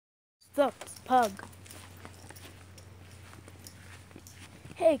What's up, Pug?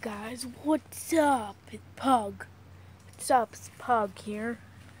 Hey guys, what's up? It's Pug. What's up? It's Pug here.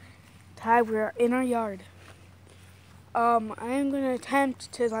 Ty, we're in our yard. I am gonna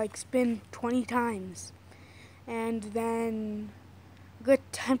attempt to spin 20 times. And then I'm gonna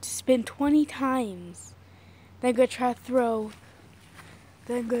attempt to spin 20 times. Then I'm gonna try to throw.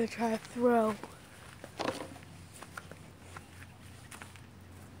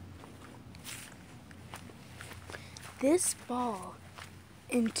 This ball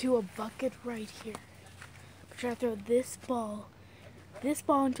into a bucket right here. Try to throw this ball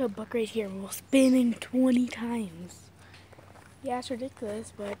into a bucket right here, and we'll spin in 20 times. Yeah, it's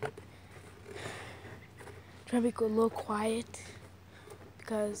ridiculous, but try to be a little quiet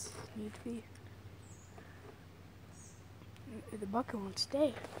because you need to be. The bucket won't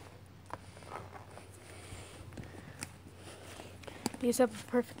stay. You set up a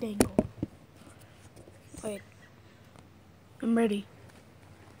perfect angle. Wait, I'm ready.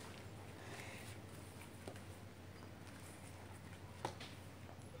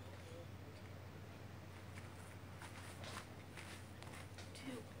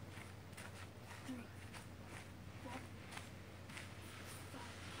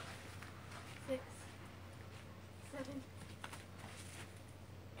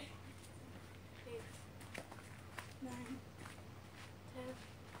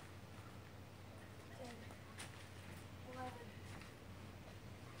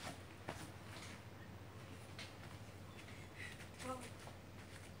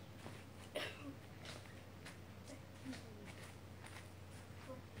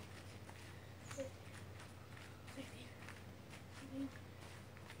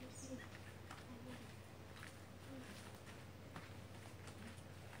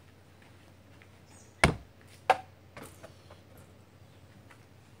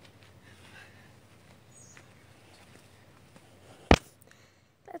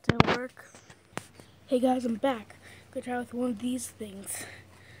 That didn't work. Hey guys, I'm back. Gonna try with one of these things.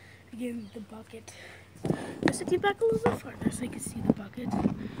 Again, the bucket. Just to get back a little bit farther so you can see the bucket.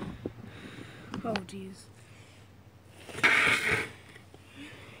 Oh jeez.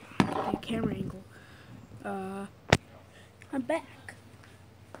 Okay, camera angle. I'm back.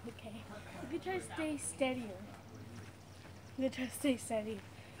 Okay. I'm gonna try to stay steadier.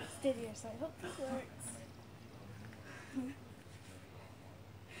 Steadier, so I hope this works.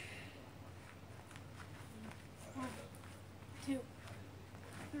 1, 2,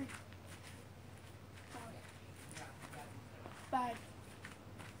 3, 4, 5,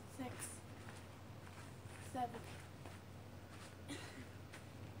 6, 7,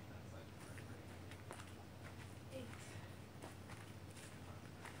 8,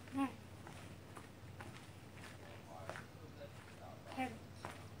 9, 10,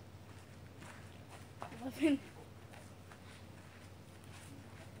 11,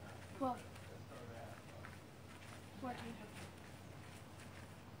 12, 14,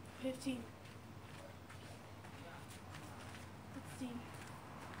 15, 16,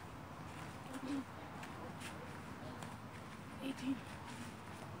 17, 18,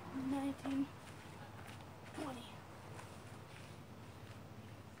 19, 20.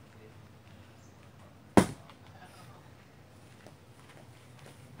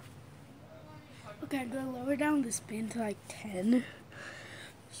 Okay, I'm gonna lower down the spin to 10.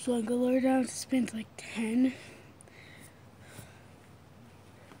 So I'm gonna lower down the spin to 10.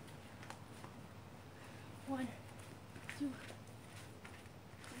 1, 2,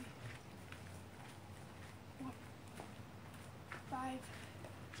 3, 4, 5,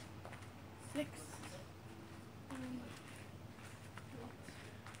 6, 7, 8,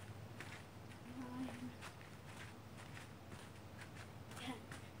 9, 10.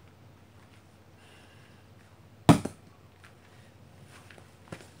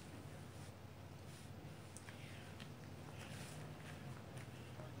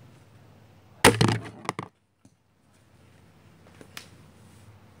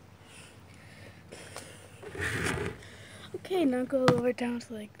 Okay, now go lower down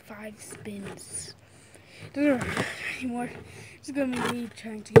to 5 spins. Doesn't hurt anymore. It's gonna be me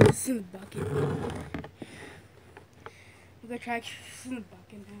trying to get this in the bucket. I'm gonna try to get this in the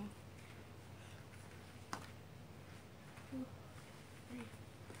bucket now. 2, 3,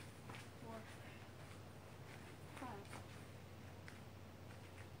 4, 5.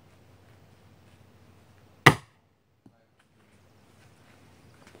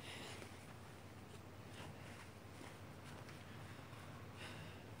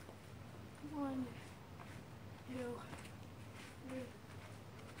 1, 2, 3,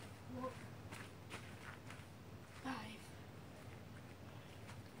 4, 5,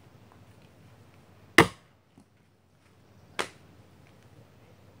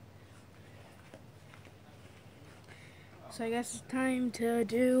 So I guess it's time to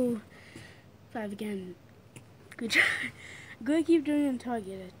do 5 again. Good job. I'm gonna keep doing it until I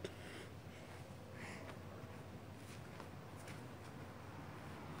get it.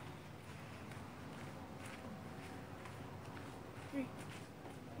 3,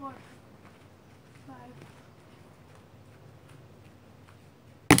 4, 5.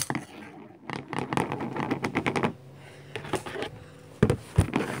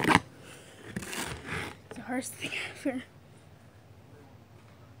 It's the hardest thing ever.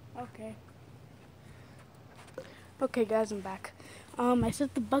 Okay. Okay guys, I'm back. I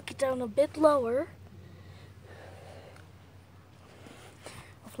set the bucket down a bit lower.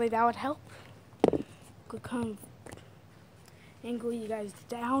 Hopefully that would help. Could kind of angle you guys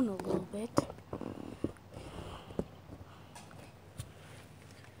down a little bit.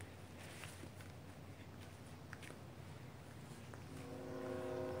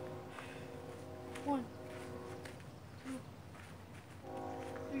 One, 2,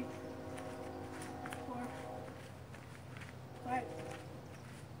 3, 4, 5,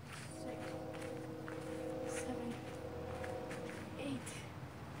 6, 7, 8,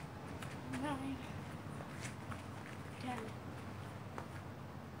 9, 10.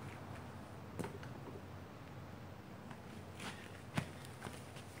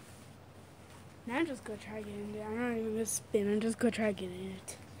 Now I'm just gonna try getting it. I'm not even gonna spin. I'm just gonna try getting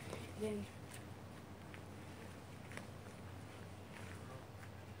it. Then.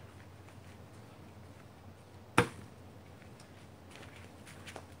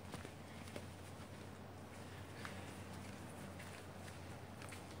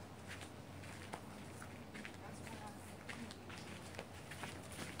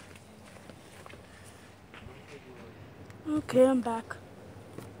 Okay, I'm back.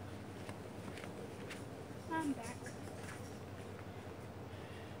 I'm back.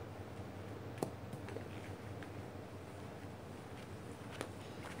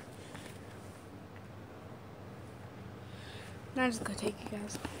 Now I'm just gonna take you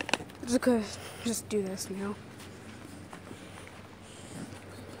guys. I'm just gonna do this now.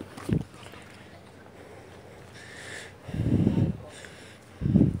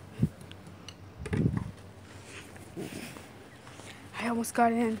 I almost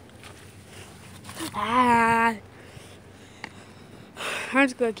got in. Ah! I'm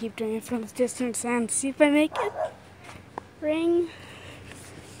just gonna keep doing it from this distance and see if I make it. Ring.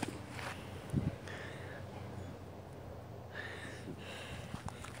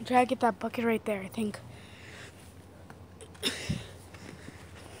 I'll try to get that bucket right there, I think.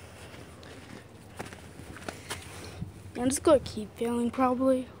 I'm just gonna keep failing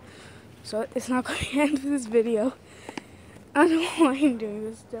probably. So it's not gonna end this video. I don't know why I'm doing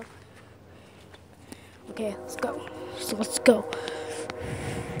this stuff. Okay, let's go. So let's go.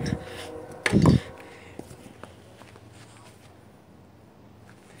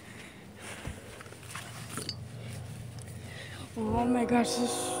 Oh my gosh, this is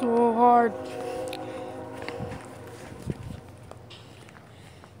so hard.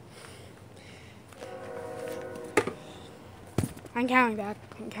 I'm counting that.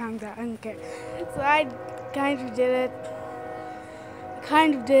 Okay. So I kind of did it.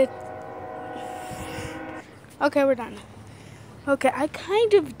 Okay, we're done. Okay, I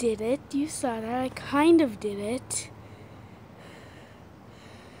kind of did it. You saw that. I kind of did it.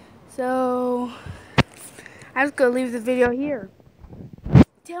 So, I'm just going to leave the video here.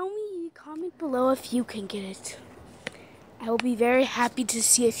 Tell me, comment below if you can get it. I will be very happy to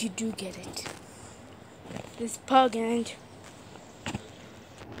see if you do get it. This Pug'n'cat.